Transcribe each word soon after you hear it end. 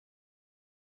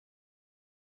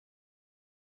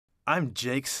I'm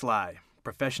Jake Sly,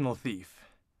 professional thief.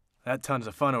 That tons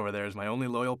of fun over there is my only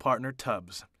loyal partner,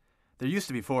 Tubbs. There used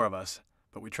to be 4 of us,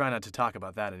 but we try not to talk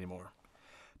about that anymore.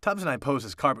 Tubbs and I pose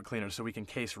as carpet cleaners so we can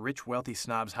case rich, wealthy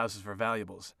snobs' houses for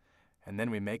valuables, and then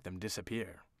we make them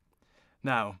disappear.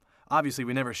 Now, obviously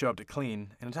we never show up to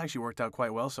clean, and it's actually worked out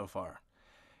quite well so far.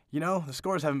 You know, the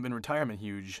scores haven't been retirement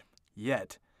huge,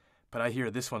 yet, but I hear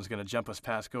this one's gonna jump us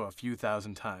past go a few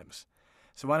thousand times.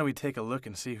 So why don't we take a look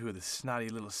and see who the snotty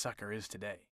little sucker is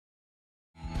today?